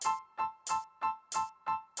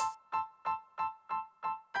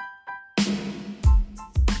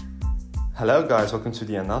Hello guys, welcome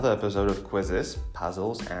to another episode of Quizzes,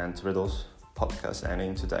 Puzzles and Riddles podcast, and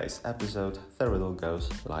in today's episode the riddle goes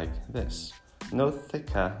like this. No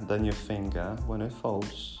thicker than your finger when it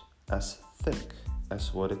folds, as thick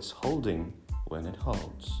as what it's holding when it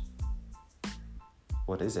holds.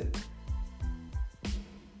 What is it?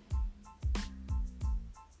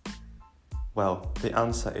 Well, the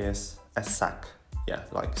answer is a sack. Yeah,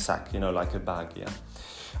 like sack, like a bag, yeah.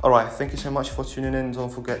 Alright, thank you so much for tuning in. Don't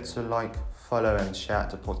forget to like, follow and share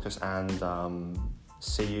the podcast, and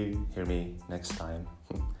hear me next time.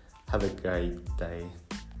 Have a great day.